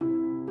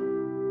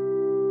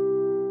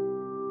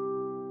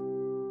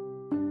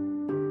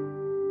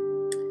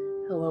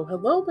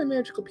Hello, my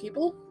magical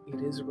people.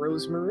 It is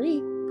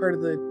Rosemarie, part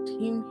of the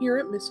team here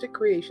at Mystic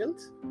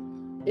Creations.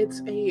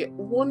 It's a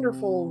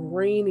wonderful,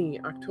 rainy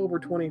October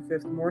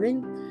 25th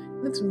morning,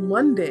 and it's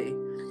Monday.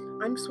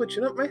 I'm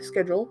switching up my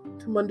schedule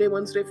to Monday,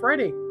 Wednesday,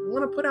 Friday. I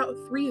want to put out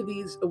 3 of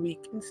these a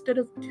week instead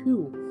of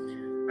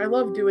 2. I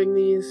love doing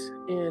these,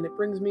 and it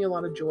brings me a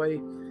lot of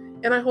joy,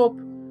 and I hope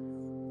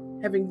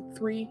having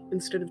 3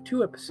 instead of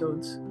 2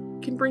 episodes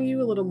can bring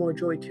you a little more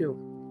joy too.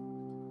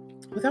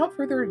 Without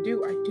further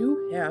ado, I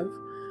do have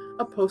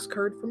a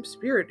postcard from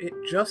Spirit. It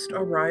just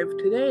arrived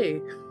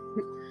today.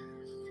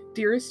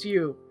 Dearest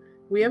you,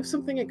 we have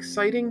something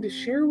exciting to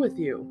share with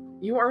you.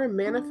 You are a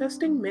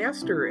manifesting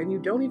master and you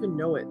don't even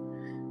know it.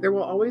 There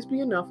will always be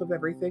enough of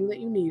everything that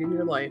you need in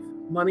your life: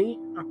 money,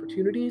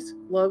 opportunities,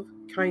 love,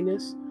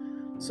 kindness.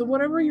 So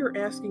whatever you're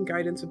asking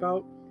guidance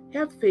about,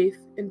 have faith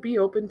and be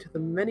open to the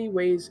many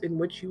ways in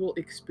which you will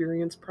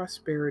experience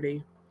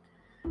prosperity.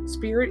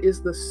 Spirit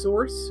is the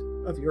source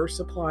of your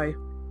supply.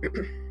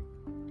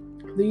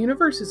 The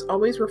universe is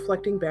always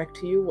reflecting back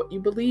to you what you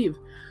believe.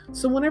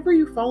 So whenever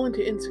you fall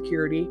into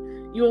insecurity,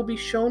 you will be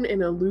shown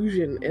an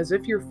illusion as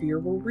if your fear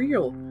were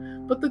real.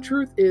 But the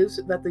truth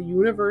is that the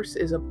universe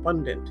is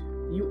abundant.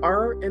 You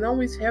are and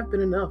always have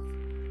been enough,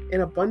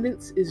 and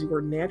abundance is your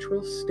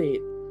natural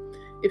state.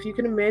 If you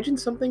can imagine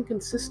something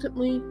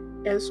consistently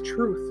as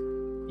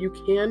truth, you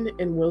can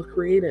and will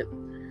create it.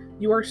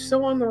 You are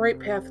so on the right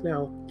path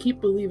now. Keep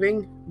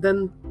believing,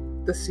 then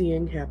the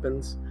seeing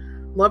happens.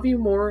 Love you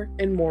more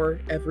and more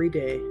every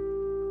day.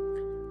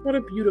 What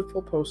a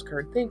beautiful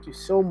postcard. Thank you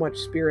so much,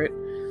 Spirit.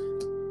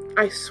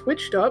 I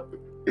switched up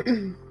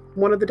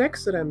one of the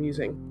decks that I'm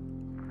using.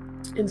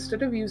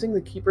 Instead of using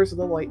the Keepers of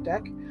the Light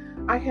deck,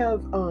 I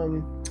have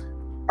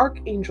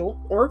Archangel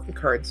Oracle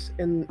cards,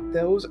 and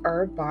those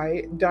are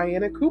by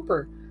Diana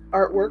Cooper.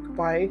 Artwork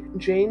by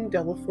Jane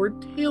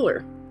Delaford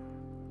Taylor.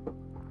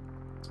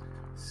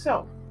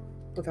 So,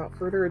 without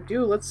further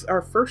ado,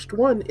 our first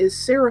one is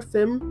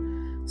Seraphim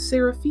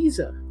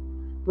Seraphiza.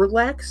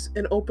 Relax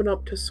and open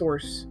up to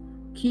Source.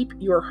 Keep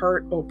your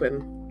heart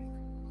open.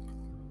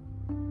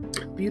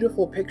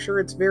 Beautiful picture.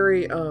 It's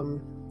very,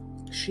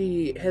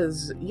 she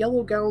has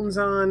yellow gowns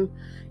on.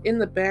 In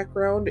the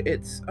background,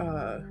 it's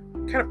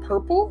kind of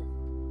purple.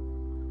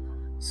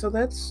 So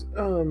that's,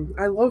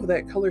 I love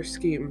that color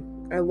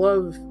scheme. I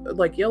love,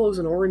 like, yellows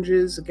and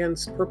oranges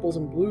against purples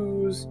and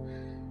blues.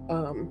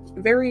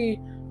 Very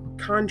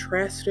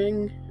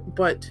contrasting,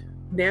 but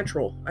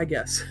natural, I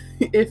guess,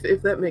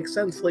 if that makes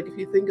sense. Like, if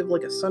you think of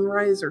like a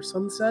sunrise or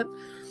sunset,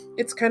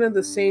 it's kind of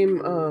the same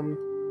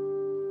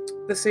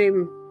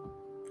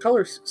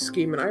color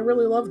scheme, and I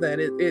really love that.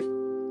 It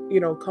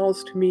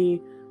calls to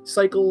me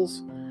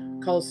cycles,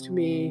 calls to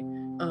me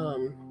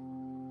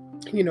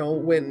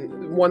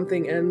when one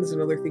thing ends,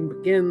 another thing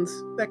begins,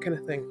 that kind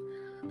of thing.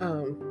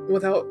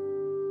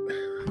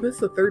 This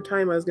is the third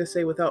time I was going to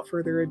say without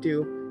further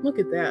ado. Look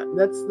at that.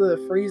 That's the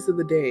phrase of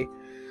the day.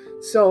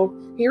 So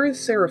here is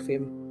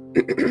Seraphim.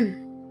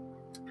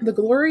 The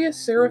glorious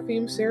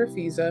Seraphim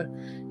Seraphiza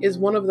is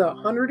one of the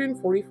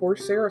 144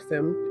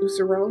 seraphim who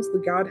surrounds the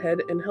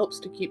Godhead and helps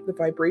to keep the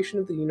vibration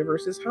of the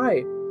universe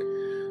high.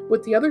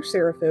 With the other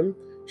seraphim,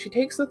 she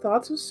takes the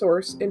thoughts of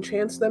Source and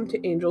chants them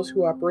to angels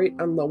who operate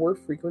on lower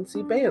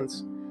frequency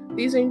bands.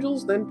 These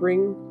angels then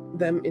bring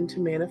them into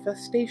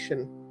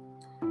manifestation.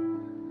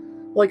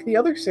 Like the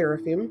other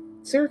seraphim,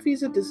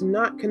 Seraphiza does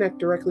not connect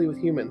directly with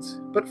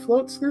humans, but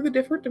floats through the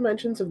different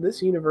dimensions of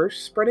this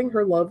universe, spreading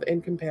her love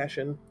and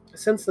compassion.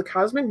 Since the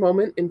cosmic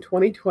moment in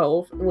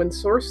 2012, when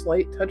Source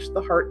Light touched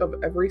the heart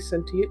of every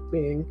sentient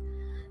being,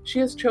 she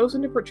has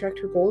chosen to project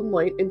her golden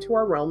light into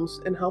our realms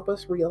and help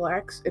us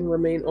relax and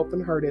remain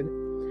open-hearted.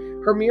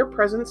 Her mere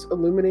presence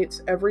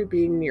illuminates every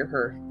being near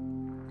her.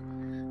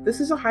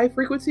 This is a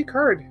high-frequency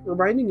card,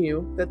 reminding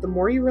you that the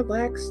more you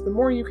relax, the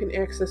more you can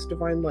access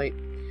divine light.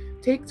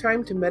 Take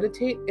time to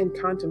meditate and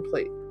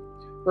contemplate.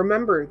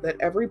 Remember that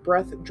every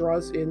breath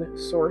draws in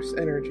Source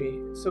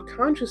energy, so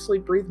consciously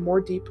breathe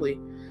more deeply.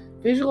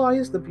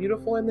 Visualize the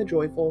beautiful and the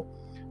joyful.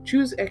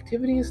 Choose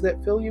activities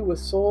that fill you with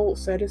soul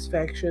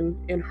satisfaction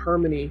and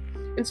harmony,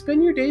 and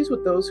spend your days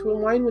with those who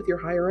align with your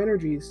higher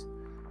energies.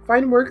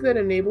 Find work that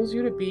enables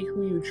you to be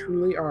who you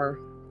truly are.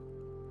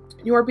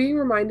 You are being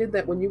reminded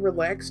that when you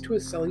relax to a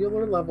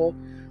cellular level,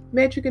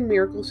 magic and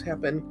miracles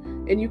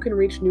happen, and you can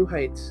reach new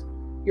heights.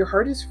 Your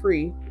heart is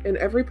free, and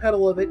every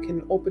petal of it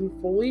can open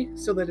fully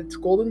so that its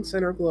golden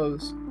center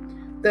glows.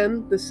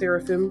 Then the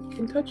seraphim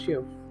can touch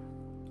you.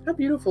 How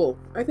beautiful.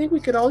 I think we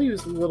could all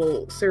use a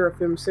little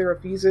Seraphim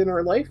Seraphiza in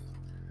our life.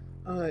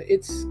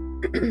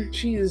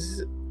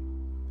 She's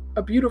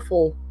a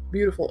beautiful,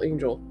 beautiful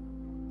angel.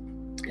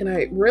 And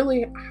I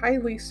really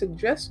highly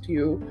suggest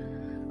you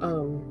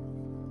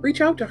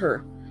reach out to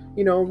her.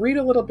 Read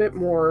a little bit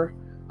more.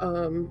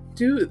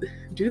 Do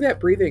that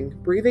breathing.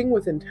 Breathing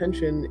with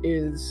intention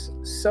is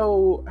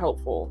so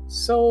helpful,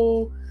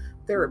 so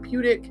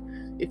therapeutic.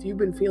 If you've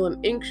been feeling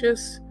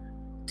anxious,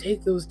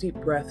 take those deep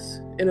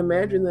breaths and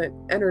imagine that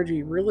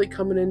energy really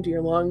coming into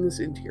your lungs,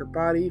 into your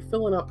body,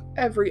 filling up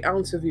every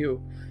ounce of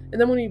you.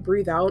 And then when you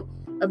breathe out,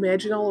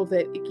 imagine all of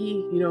that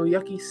icky,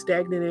 yucky,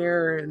 stagnant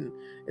air and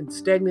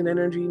stagnant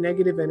energy,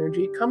 negative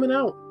energy coming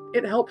out.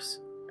 It helps.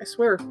 I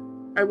swear.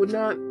 I would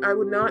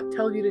not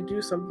tell you to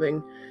do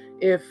something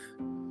if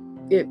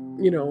it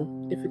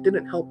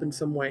didn't help in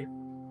some way.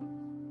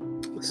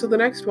 So the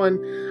next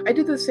one, I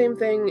did the same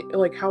thing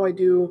like how I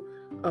do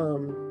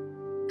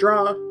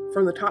draw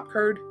from the top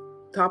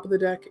of the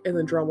deck, and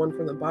then draw one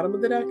from the bottom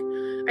of the deck.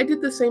 I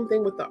did the same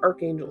thing with the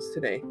archangels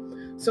today.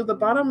 So the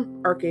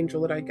bottom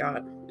archangel that I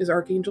got is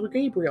Archangel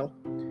Gabriel.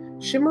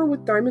 Shimmer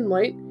with diamond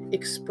light,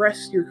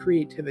 express your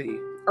creativity.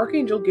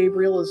 Archangel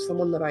Gabriel is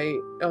someone that I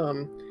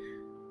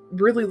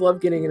really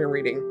love getting in a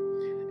reading,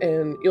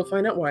 and you'll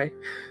find out why.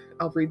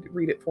 I'll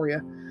read it for you.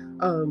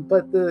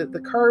 But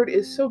the card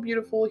is so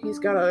beautiful. He's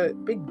got a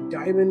big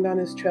diamond on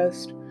his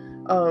chest.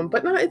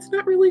 But it's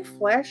not really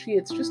flashy.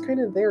 It's just kind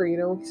of there,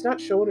 He's not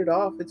showing it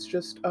off. It's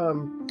just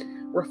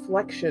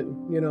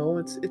reflection,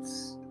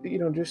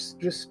 It's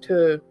just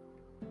to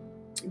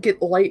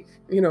get light,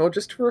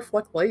 just to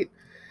reflect light.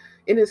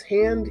 In his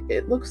hand,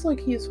 it looks like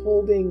he's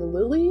holding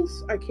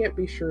lilies. I can't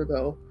be sure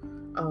though.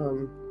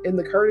 And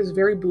the card is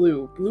very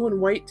blue and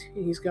white.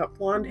 He's got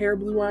blonde hair,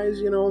 blue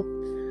eyes,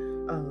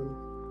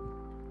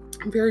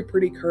 very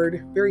pretty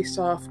card, very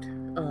soft,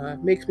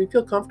 makes me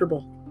feel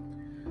comfortable.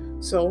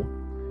 So,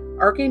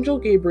 Archangel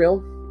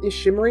Gabriel is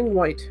shimmering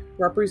white,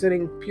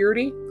 representing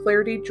purity,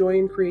 clarity, joy,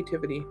 and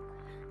creativity.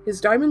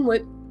 His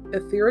diamond-lit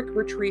etheric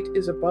retreat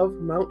is above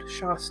Mount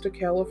Shasta,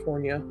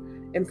 California,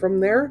 and from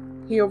there,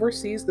 he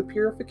oversees the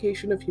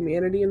purification of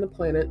humanity and the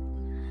planet.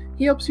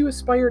 He helps you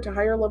aspire to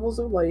higher levels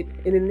of light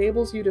and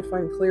enables you to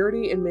find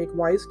clarity and make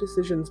wise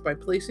decisions by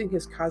placing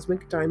his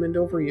cosmic diamond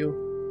over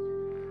you.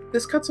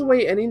 This cuts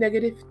away any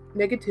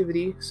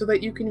negativity so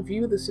that you can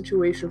view the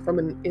situation from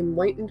an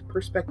enlightened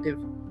perspective.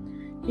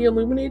 He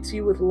illuminates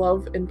you with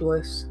love and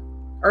bliss.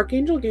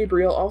 Archangel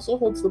Gabriel also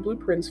holds the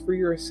blueprints for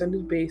your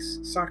ascended base,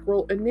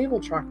 sacral, and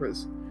navel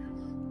chakras.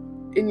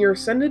 In your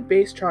ascended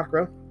base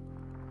chakra,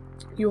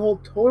 you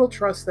hold total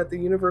trust that the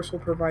universe will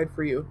provide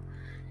for you.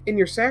 In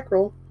your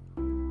sacral,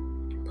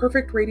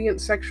 perfect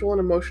radiant sexual and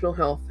emotional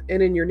health,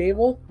 and in your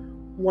navel,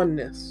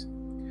 oneness.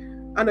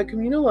 On a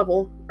communal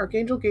level,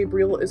 Archangel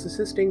Gabriel is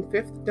assisting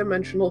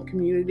fifth-dimensional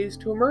communities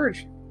to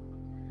emerge.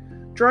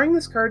 Drawing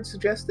this card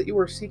suggests that you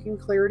are seeking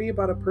clarity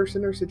about a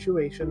person or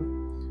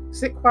situation.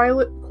 Sit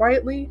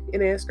quietly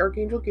and ask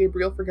Archangel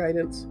Gabriel for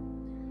guidance.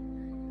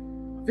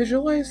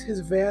 Visualize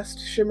his vast,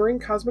 shimmering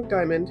cosmic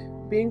diamond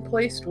being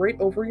placed right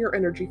over your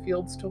energy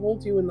fields to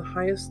hold you in the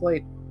highest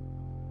light.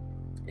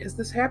 As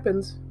this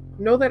happens,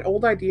 know that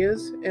old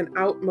ideas and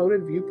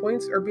outmoded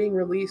viewpoints are being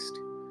released,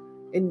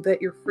 and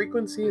that your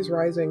frequency is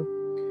rising.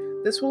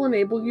 This will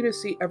enable you to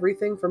see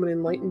everything from an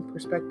enlightened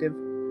perspective.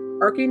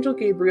 Archangel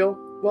Gabriel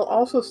will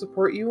also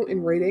support you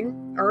in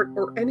writing, art,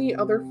 or any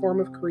other form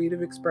of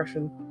creative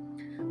expression.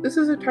 This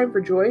is a time for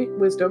joy,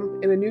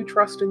 wisdom, and a new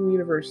trust in the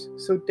universe,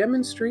 so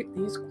demonstrate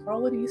these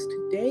qualities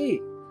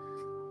today.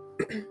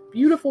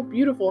 Beautiful,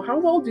 beautiful. How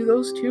well do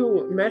those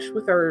two mesh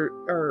with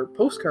our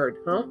postcard,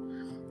 huh?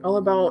 All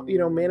about,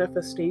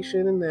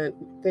 manifestation and that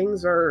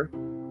things are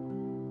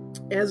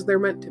as they're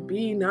meant to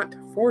be, not to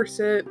force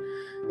it.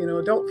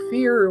 Don't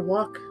fear,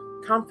 walk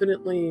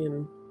confidently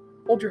and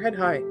hold your head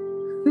high.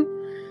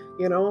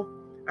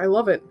 I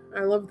love it.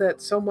 I love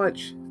that so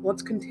much.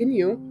 Let's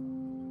continue.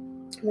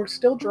 We're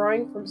still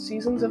drawing from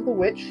Seasons of the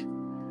Witch,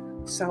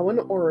 Samhain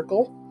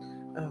Oracle.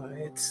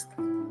 It's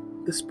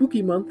the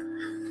spooky month,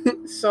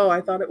 so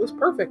I thought it was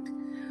perfect.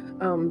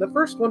 The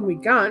first one we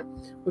got,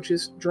 which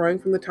is drawing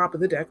from the top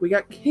of the deck, we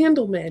got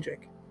Candle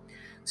Magic.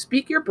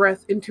 Speak your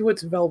breath into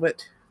its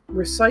velvet.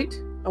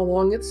 Recite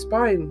along its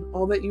spine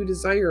all that you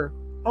desire,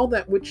 all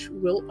that which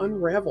will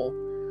unravel.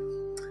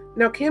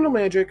 Now, candle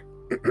magic,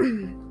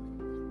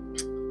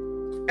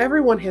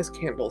 everyone has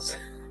candles,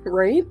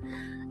 right?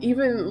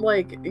 Even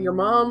like your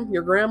mom,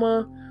 your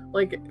grandma,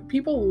 like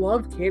people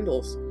love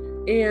candles.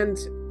 And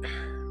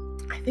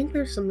I think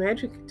there's some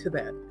magic to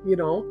that,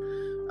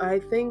 I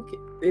think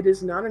it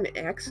is not an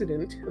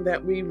accident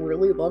that we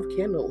really love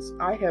candles.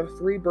 I have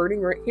 3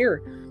 burning right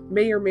here.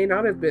 May or may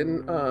not have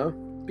been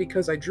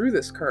because I drew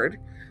this card,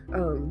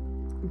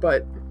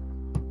 but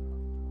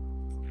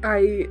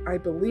I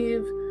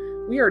believe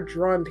we are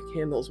drawn to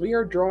candles. We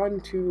are drawn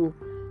to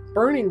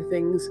burning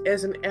things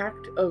as an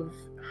act of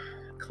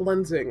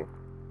cleansing,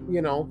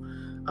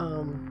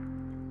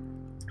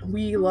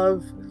 we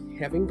love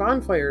having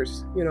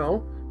bonfires,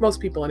 most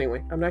people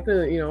anyway. I'm not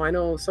gonna, I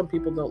know some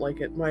people don't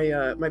like it.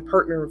 My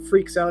partner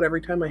freaks out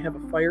every time I have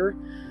a fire.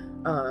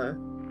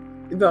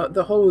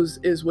 The hose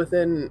is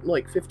within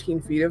like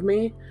 15 feet of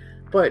me,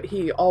 but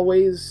he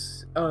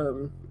always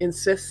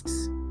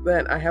insists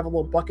that I have a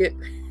little bucket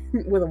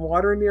with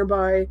water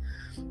nearby,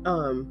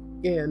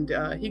 and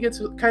he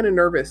gets kind of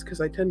nervous because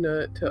I tend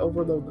to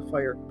overload the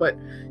fire. But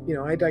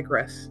I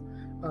digress.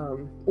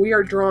 We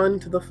are drawn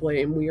to the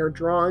flame. We are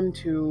drawn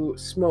to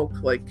smoke.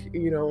 Like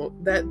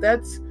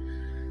that's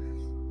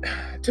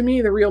to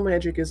me the real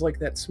magic is like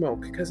that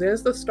smoke, because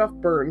as the stuff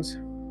burns,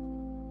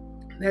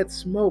 that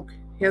smoke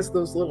has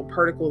those little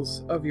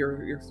particles of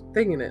your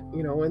thing in it,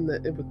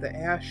 with the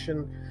ash,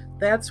 and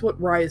that's what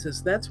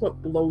rises. That's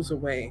what blows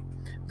away.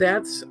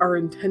 That's our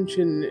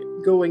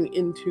intention going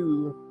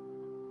into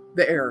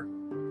the air,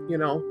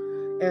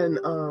 and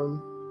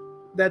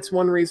that's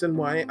one reason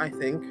why I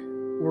think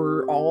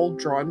we're all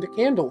drawn to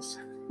candles.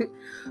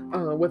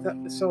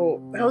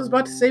 So I was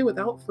about to say,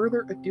 without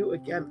further ado,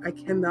 again, I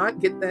cannot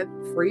get that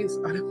phrase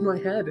out of my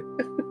head.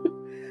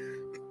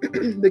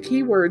 The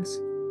key words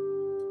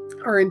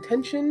are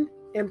intention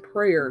and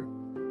prayer.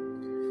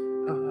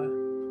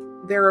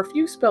 There are a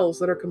few spells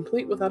that are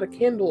complete without a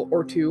candle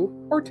or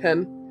 2 or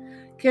 10.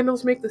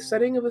 Candles make the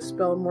setting of a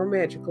spell more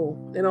magical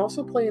and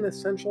also play an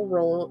essential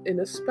role in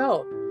a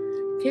spell.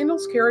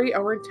 Candles carry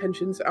our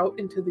intentions out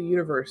into the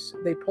universe.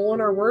 They pull in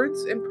our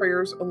words and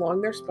prayers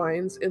along their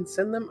spines and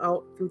send them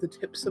out through the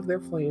tips of their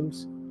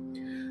flames.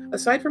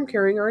 Aside from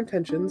carrying our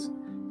intentions,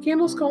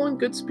 candles call in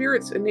good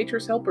spirits and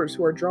nature's helpers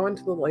who are drawn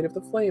to the light of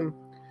the flame.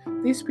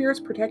 These spirits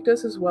protect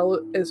us as well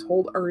as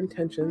hold our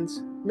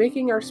intentions,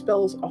 making our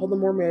spells all the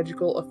more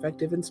magical,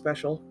 effective, and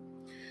special.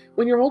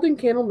 When you're holding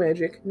candle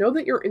magic, know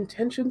that your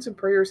intentions and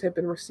prayers have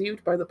been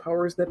received by the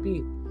powers that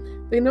be.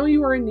 They know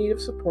you are in need of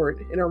support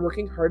and are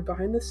working hard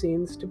behind the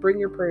scenes to bring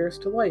your prayers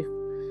to life.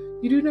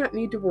 You do not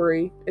need to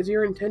worry, as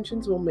your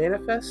intentions will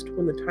manifest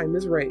when the time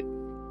is right.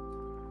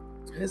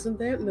 Isn't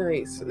that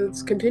nice?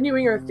 It's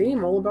continuing our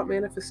theme all about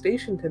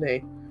manifestation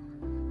today.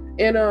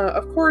 And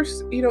of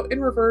course,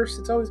 in reverse,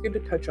 it's always good to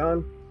touch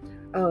on.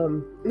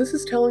 This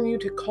is telling you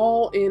to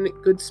call in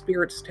good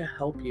spirits to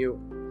help you.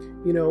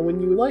 When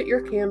you light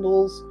your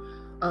candles,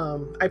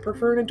 I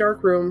prefer in a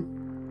dark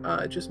room.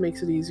 It just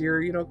makes it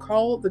easier.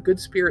 Call the good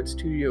spirits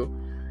to you.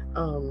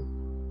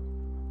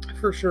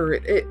 For sure.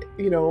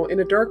 In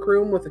a dark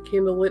room with a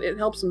candle lit, it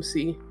helps them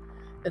see.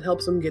 It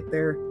helps them get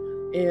there.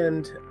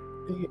 And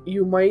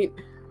you might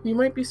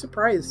be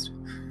surprised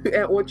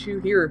at what you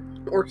hear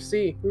or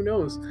see. Who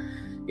knows?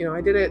 I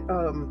did it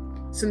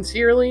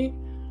sincerely.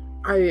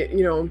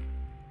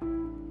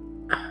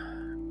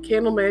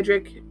 Candle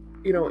magic,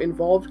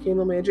 involved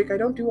candle magic, I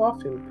don't do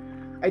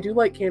often. I do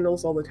light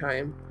candles all the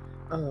time.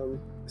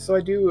 So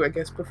I do, I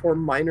guess, perform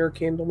minor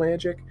candle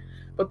magic.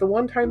 But the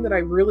one time that I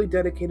really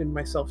dedicated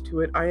myself to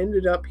it, I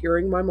ended up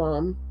hearing my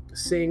mom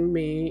sing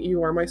me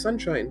 "You Are My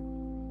Sunshine."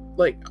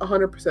 Like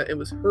 100%. It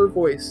was her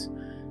voice.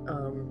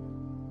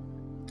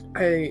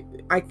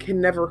 I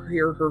can never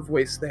hear her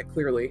voice that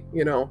clearly,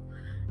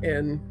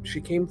 and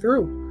she came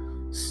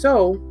through.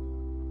 So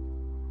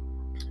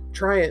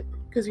try it,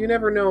 because you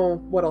never know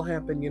what'll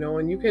happen,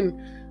 and you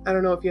can, I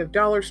don't know if you have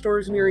dollar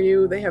stores near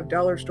you, they have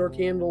dollar store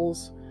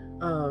candles.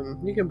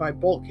 You can buy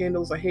bulk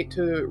candles. I hate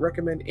to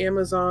recommend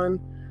Amazon,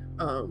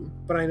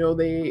 but I know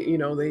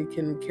they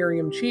can carry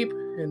them cheap,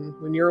 and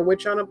when you're a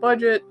witch on a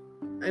budget,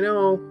 I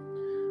know.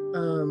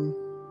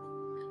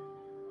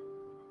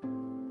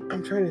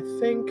 I'm trying to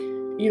think,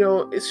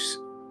 it's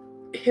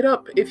hit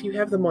up, if you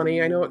have the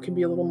money, I know it can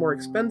be a little more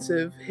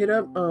expensive, hit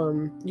up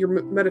your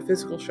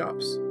metaphysical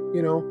shops,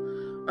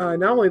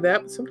 not only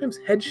that, but sometimes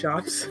head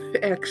shops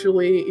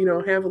actually,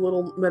 have a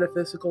little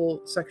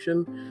metaphysical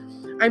section.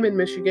 I'm in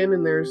Michigan,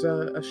 and there's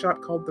a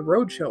shop called The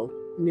Roadshow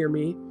near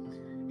me,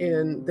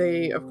 and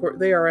they, of course,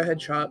 they are a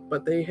head shop,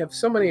 but they have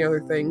so many other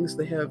things.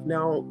 They have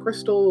now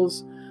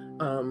crystals,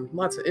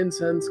 lots of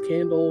incense,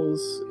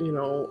 candles,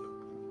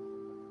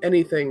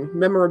 anything,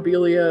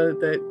 memorabilia,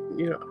 that,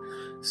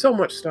 so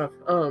much stuff.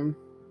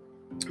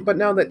 But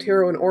now that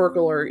tarot and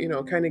oracle are,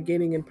 kind of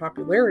gaining in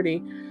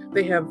popularity,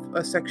 they have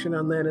a section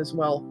on that as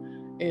well.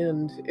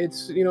 And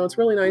it's, it's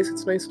really nice.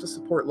 It's nice to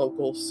support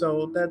locals.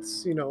 So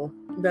that's,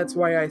 that's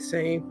why I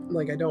say,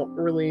 I don't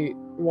really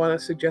want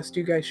to suggest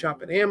you guys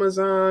shop at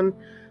Amazon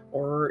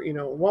or,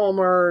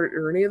 Walmart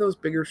or any of those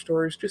bigger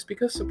stores, just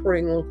because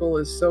supporting local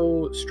is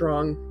so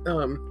strong.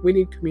 We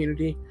need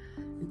community,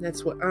 and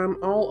that's what I'm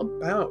all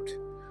about.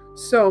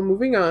 So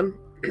moving on,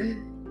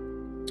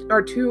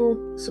 our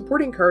two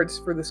supporting cards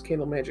for this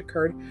candle magic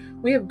card,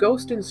 we have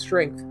Ghost and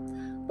Strength.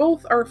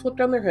 Both are flipped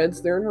on their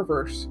heads. They're in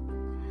reverse.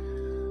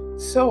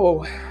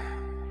 So,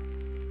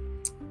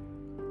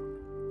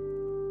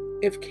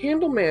 if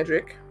candle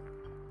magic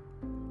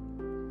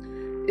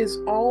is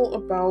all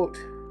about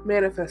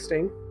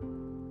manifesting,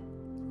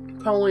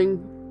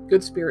 calling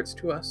good spirits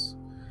to us,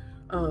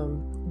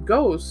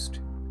 Ghost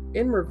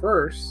in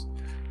reverse,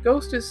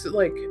 Ghost is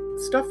like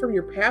stuff from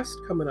your past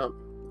coming up,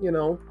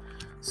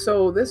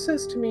 So this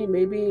says to me,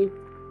 maybe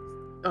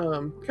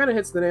kind of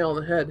hits the nail on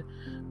the head,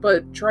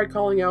 but try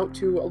calling out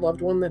to a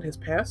loved one that has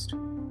passed.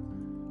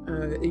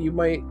 You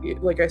might,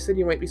 like I said,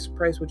 you might be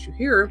surprised what you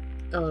hear,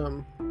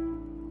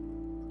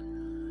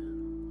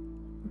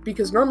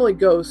 because normally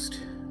ghost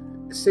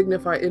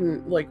signify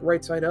in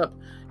right side up.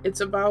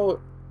 It's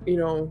about,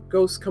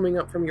 ghosts coming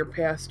up from your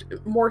past,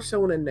 more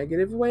so in a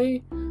negative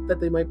way, that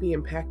they might be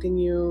impacting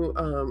you,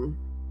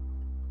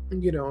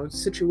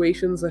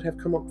 situations that have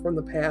come up from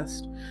the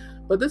past.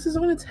 But this is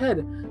on its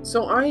head.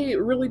 So I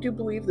really do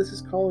believe this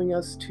is calling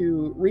us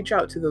to reach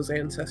out to those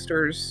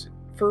ancestors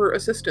for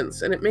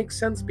assistance. And it makes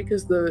sense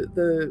because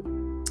the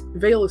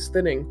veil is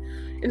thinning,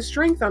 and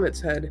strength on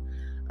its head.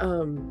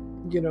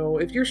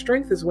 If your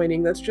strength is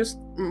waning, that's just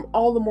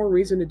all the more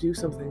reason to do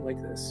something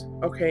like this.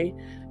 Okay,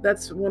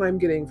 that's what I'm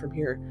getting from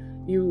here.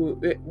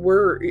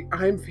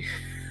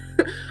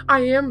 I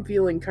am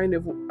feeling kind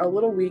of a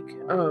little weak.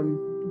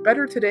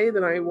 Better today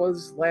than I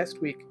was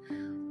last week,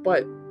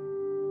 but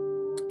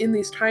in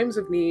these times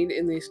of need,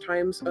 in these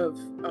times of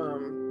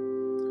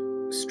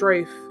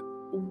strife,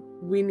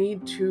 we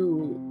need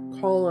to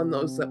call on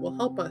those that will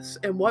help us.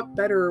 And what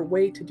better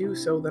way to do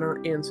so than our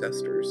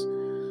ancestors?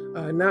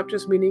 Not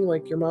just meaning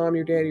like your mom,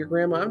 your dad, your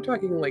grandma. I'm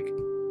talking like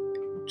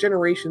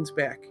generations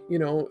back.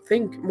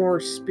 Think more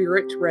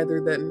spirit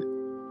rather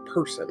than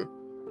person.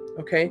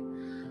 Okay?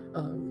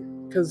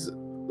 Because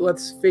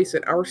let's face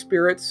it, our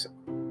spirits,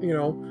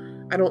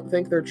 I don't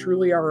think they're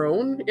truly our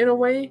own in a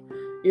way,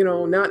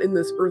 not in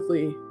this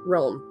earthly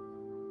realm.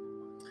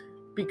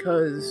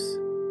 Because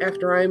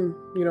after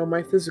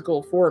my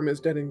physical form is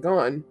dead and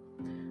gone,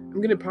 I'm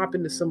going to pop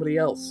into somebody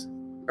else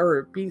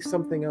or be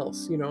something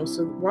else,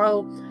 So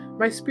while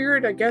my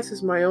spirit, I guess,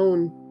 is my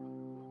own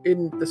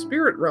in the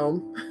spirit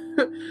realm,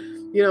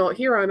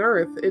 here on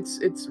earth,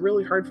 it's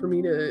really hard for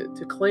me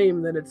to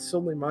claim that it's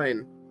solely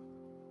mine.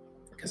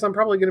 Because I'm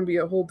probably going to be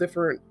a whole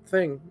different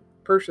thing,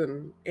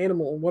 person,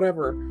 animal,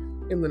 whatever,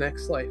 in the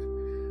next life.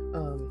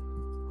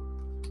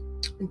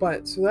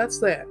 But so that's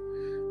that.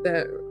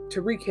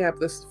 To recap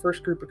this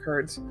first group of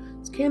cards,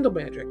 it's candle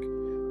magic.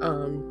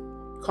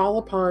 Call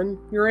upon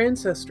your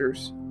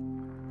ancestors.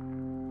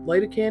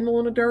 Light a candle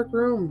in a dark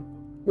room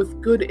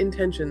with good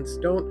intentions.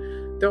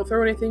 Don't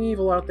throw anything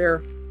evil out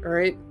there. All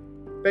right,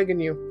 begging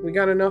you. We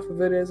got enough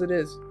of it as it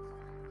is.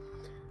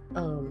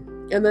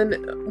 And then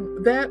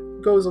that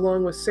goes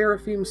along with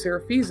Seraphim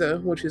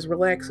Seraphiza, which is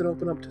relax and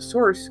open up to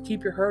source.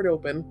 Keep your heart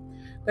open.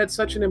 That's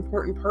such an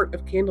important part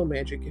of candle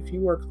magic. If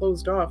you are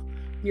closed off,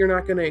 you're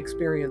not going to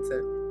experience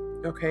it.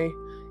 Okay?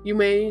 You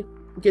may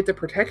get the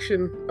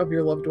protection of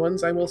your loved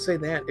ones. I will say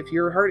that. If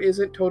your heart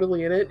isn't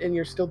totally in it and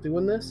you're still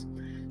doing this,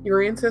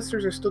 your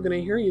ancestors are still going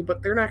to hear you,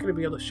 but they're not going to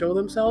be able to show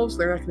themselves.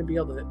 They're not going to be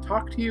able to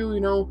talk to you,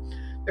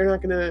 They're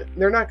not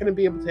going to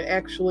be able to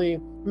actually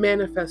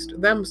manifest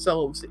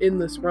themselves in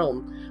this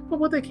realm. But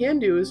what they can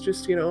do is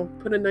just,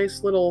 put a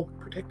nice little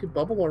protective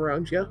bubble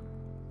around you.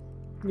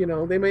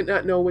 They might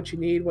not know what you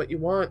need, what you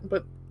want,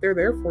 but they're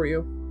there for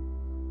you.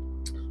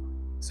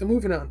 So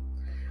moving on.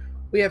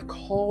 We have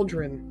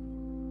Cauldron.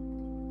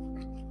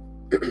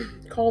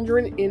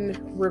 Cauldron in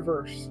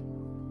reverse.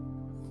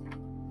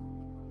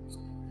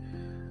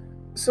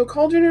 So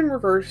Cauldron in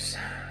reverse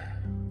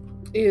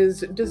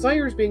is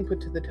desires being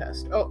put to the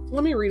test. Oh,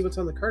 let me read what's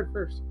on the card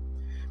first.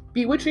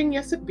 Bewitching,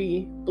 yes it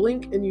be,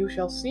 blink and you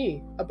shall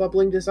see, a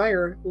bubbling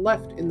desire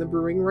left in the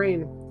brewing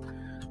rain.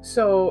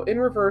 So in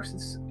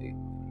reverse,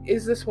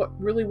 is this what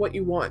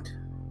you want?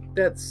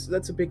 That's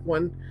a big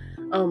one.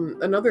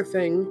 Another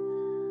thing,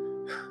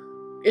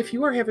 if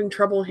you are having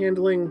trouble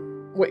handling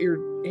what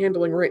you're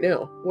handling right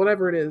now,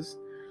 whatever it is,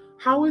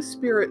 how is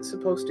Spirit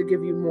supposed to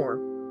give you more?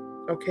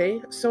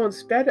 Okay, so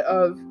instead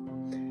of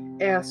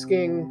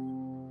asking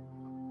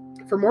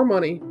for more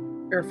money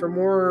or for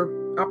more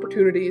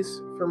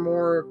opportunities, for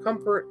more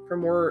comfort, for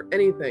more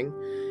anything,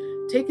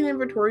 take an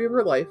inventory of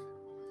your life,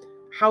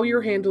 how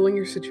you're handling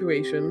your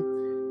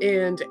situation,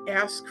 and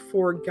ask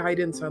for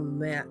guidance on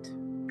that.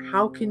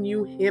 How can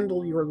you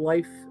handle your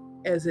life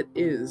as it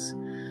is?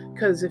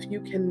 Because if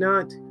you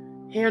cannot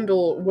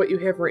handle what you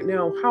have right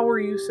now, how are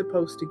you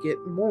supposed to get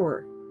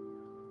more?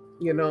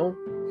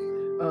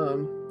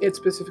 It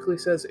specifically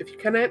says, if you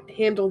cannot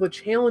handle the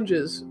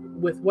challenges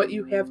with what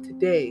you have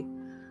today,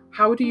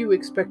 how do you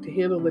expect to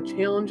handle the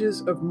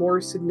challenges of more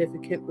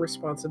significant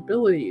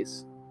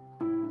responsibilities?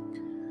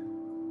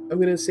 I'm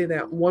going to say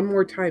that one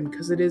more time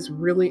because it is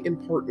really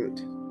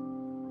important.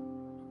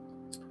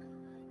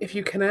 If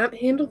you cannot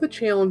handle the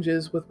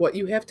challenges with what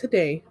you have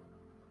today,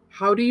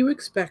 how do you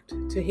expect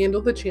to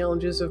handle the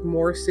challenges of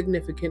more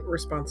significant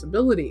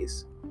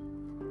responsibilities?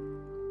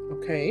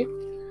 Okay.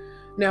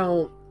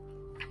 Now,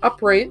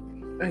 upright,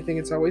 I think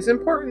it's always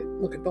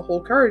important. Look at the whole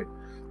card.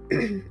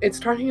 It's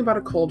talking about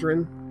a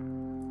cauldron.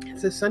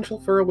 It's essential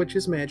for a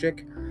witch's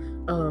magic.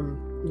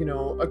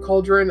 A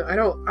cauldron.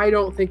 I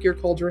don't think your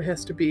cauldron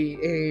has to be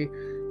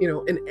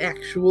an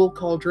actual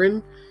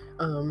cauldron.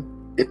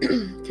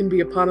 It can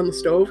be a pot on the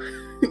stove.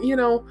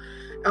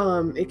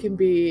 It can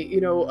be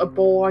a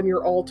bowl on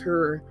your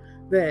altar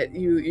that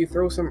you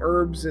throw some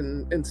herbs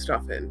and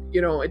stuff in.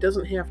 It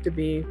doesn't have to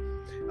be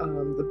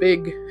the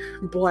big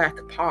black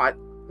pot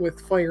with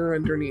fire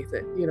underneath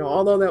it.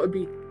 Although that would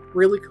be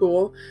really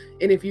cool.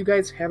 And if you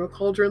guys have a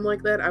cauldron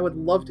like that, I would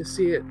love to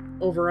see it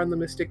over on the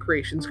Mystic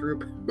Creations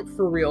group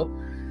for real.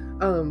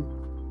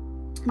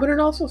 But it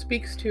also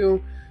speaks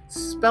to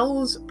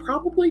spells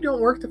probably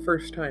don't work the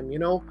first time.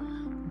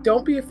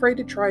 Don't be afraid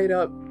to try it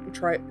up.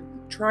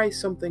 Try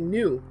something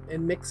new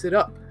and mix it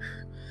up.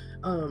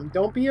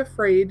 Don't be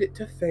afraid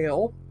to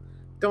fail.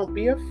 Don't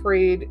be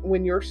afraid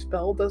when your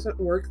spell doesn't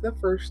work the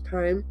first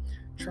time.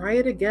 Try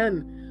it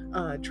again.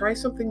 Try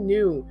something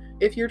new.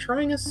 If you're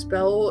trying a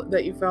spell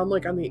that you found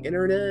like on the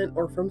internet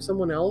or from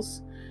someone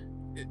else,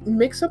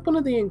 mix up one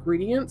of the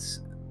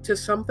ingredients to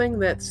something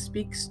that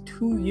speaks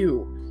to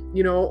you,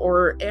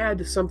 or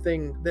add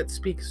something that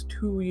speaks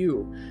to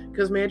you,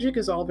 because magic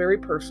is all very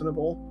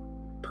personal.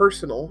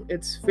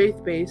 It's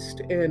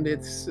faith-based, and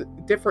it's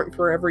different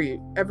for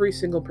every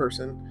single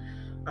person.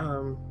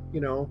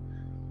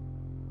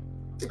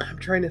 I'm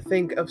trying to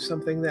think of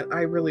something that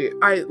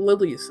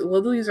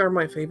lilies are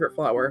my favorite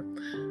flower,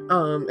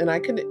 and I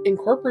can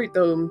incorporate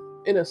them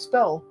in a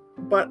spell,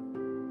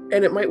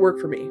 and it might work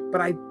for me,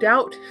 but I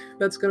doubt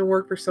that's going to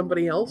work for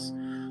somebody else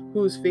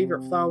whose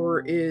favorite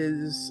flower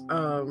is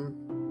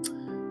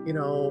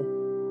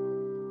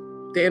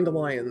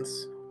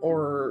dandelions,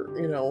 or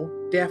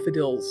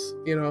daffodils,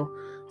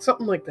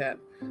 something like that.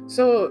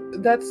 So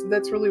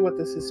that's really what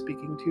this is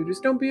speaking to.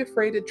 Just don't be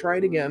afraid to try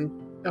it again.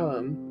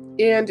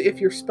 And if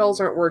your spells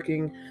aren't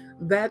working,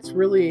 that's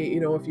really,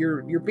 if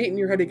you're beating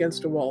your head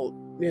against a wall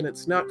and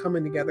it's not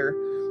coming together,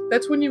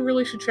 that's when you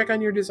really should check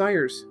on your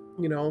desires,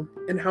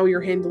 and how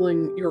you're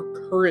handling your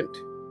current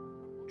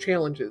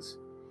challenges.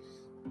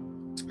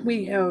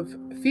 We have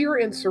Fear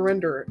and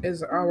Surrender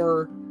as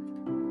our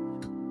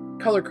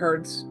color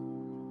cards,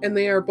 and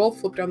they are both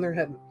flipped on their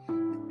head.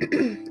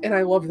 And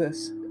I love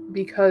this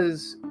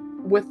because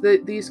with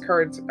these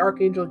cards,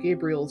 Archangel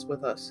Gabriel's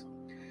with us.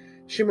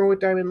 Shimmer with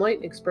Diamond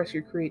Light, express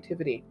your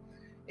creativity.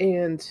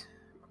 And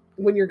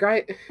when you're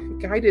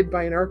guided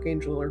by an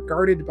archangel or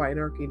guarded by an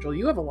archangel,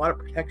 you have a lot of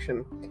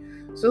protection.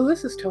 So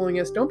this is telling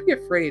us, don't be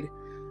afraid.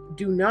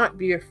 Do not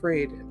be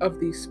afraid of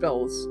these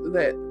spells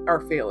that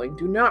are failing.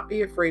 Do not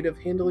be afraid of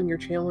handling your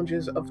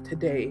challenges of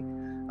today.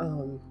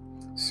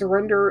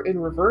 Surrender in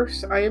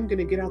reverse. I am going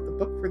to get out the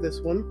book for this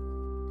one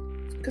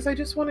because I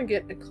just want to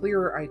get a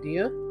clearer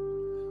idea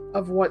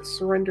of what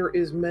surrender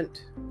is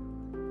meant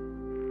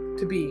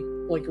to be,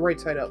 like right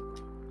side up.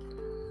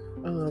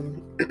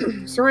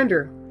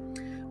 Surrender.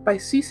 By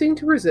ceasing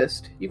to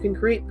resist, you can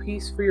create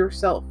peace for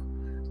yourself.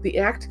 The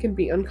act can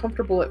be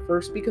uncomfortable at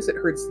first because it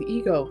hurts the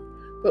ego,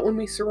 but when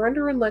we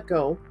surrender and let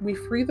go, we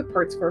free the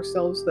parts of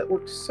ourselves that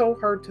worked so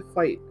hard to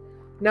fight.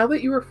 Now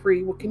that you are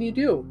free, what can you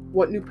do?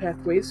 What new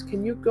pathways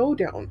can you go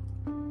down?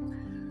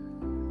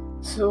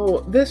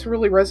 So this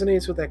really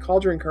resonates with that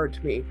cauldron card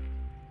to me.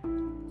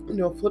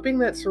 Flipping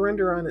that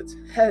surrender on its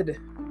head,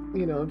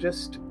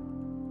 just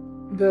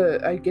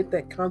I get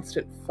that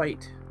constant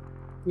fight,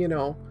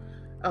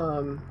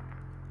 and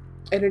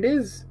it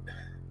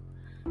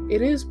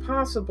is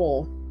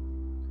possible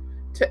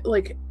to,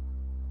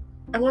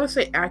 I want to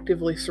say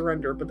actively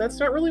surrender, but that's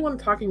not really what I'm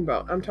talking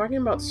about. I'm talking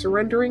about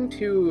surrendering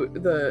to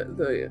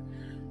the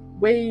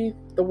way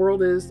the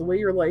world is, the way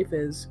your life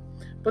is,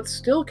 but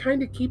still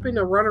kind of keeping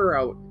a rudder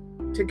out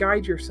to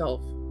guide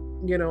yourself.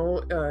 You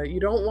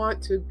don't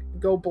want to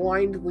go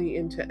blindly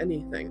into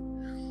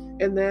anything.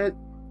 And that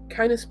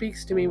kind of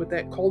speaks to me with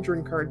that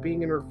cauldron card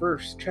being in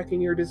reverse, checking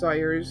your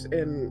desires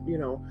and,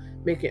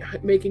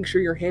 making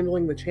sure you're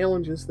handling the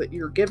challenges that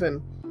you're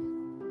given.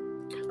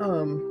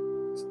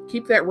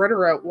 Keep that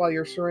rudder out while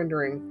you're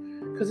surrendering,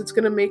 because it's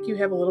going to make you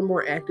have a little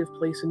more active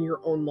place in your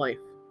own life,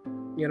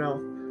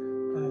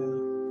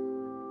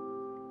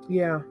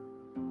 yeah.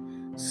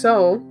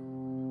 So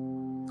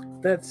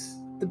that's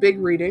the big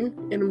reading,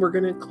 and we're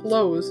going to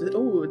close.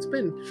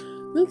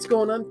 It's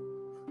going on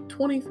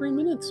 23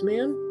 minutes,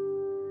 man.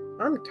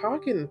 I'm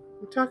talking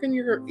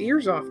your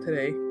ears off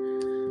today.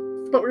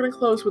 But we're going to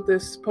close with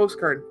this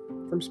postcard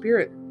from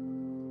Spirit.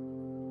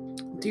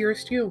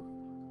 Dearest you,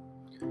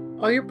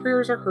 all your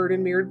prayers are heard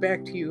and mirrored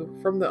back to you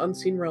from the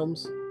unseen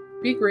realms.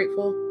 Be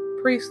grateful,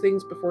 praise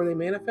things before they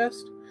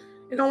manifest,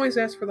 and always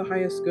ask for the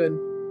highest good.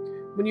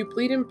 When you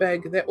plead and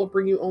beg, that will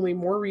bring you only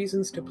more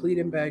reasons to plead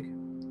and beg.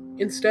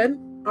 Instead,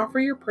 offer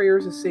your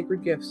prayers as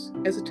sacred gifts,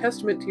 as a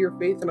testament to your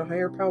faith in a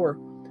higher power.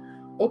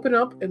 Open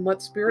up and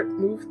let Spirit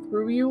move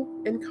through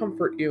you and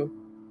comfort you.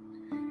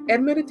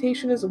 Add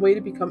meditation as a way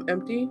to become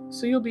empty,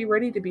 so you'll be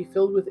ready to be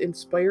filled with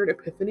inspired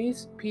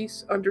epiphanies,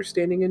 peace,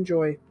 understanding, and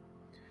joy.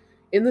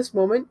 In this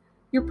moment,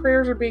 your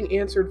prayers are being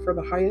answered for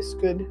the highest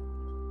good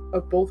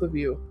of both of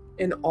you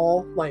in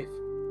all life.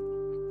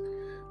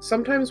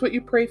 Sometimes what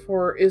you pray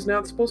for is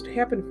not supposed to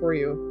happen for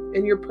you,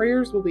 and your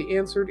prayers will be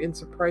answered in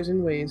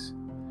surprising ways.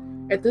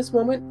 At this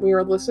moment, we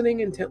are listening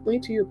intently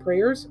to your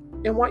prayers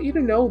and want you to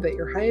know that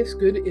your highest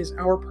good is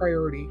our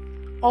priority.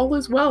 All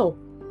is well.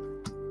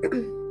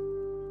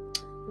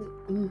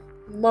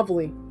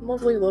 Lovely,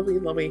 lovely, lovely,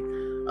 lovely.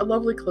 A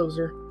lovely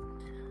closer.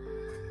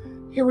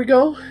 Here we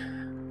go.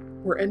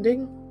 We're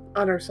ending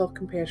on our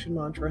self-compassion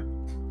mantra.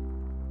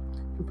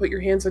 You can put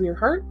your hands on your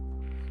heart,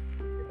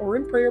 or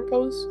in prayer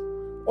pose,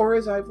 or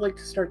as I've liked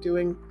to start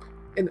doing,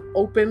 an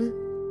open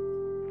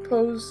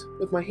pose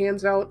with my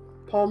hands out,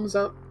 palms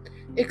up,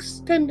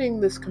 extending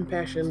this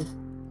compassion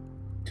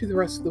to the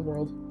rest of the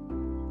world.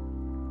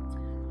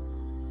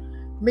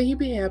 May you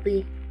be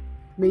happy.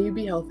 May you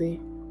be healthy.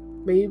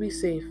 May you be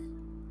safe.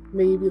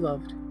 May you be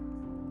loved.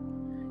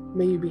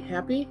 May you be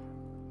happy.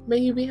 May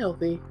you be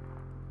healthy.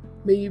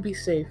 May you be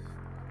safe.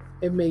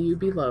 And may you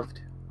be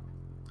loved.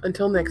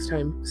 Until next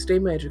time, stay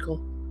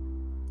magical.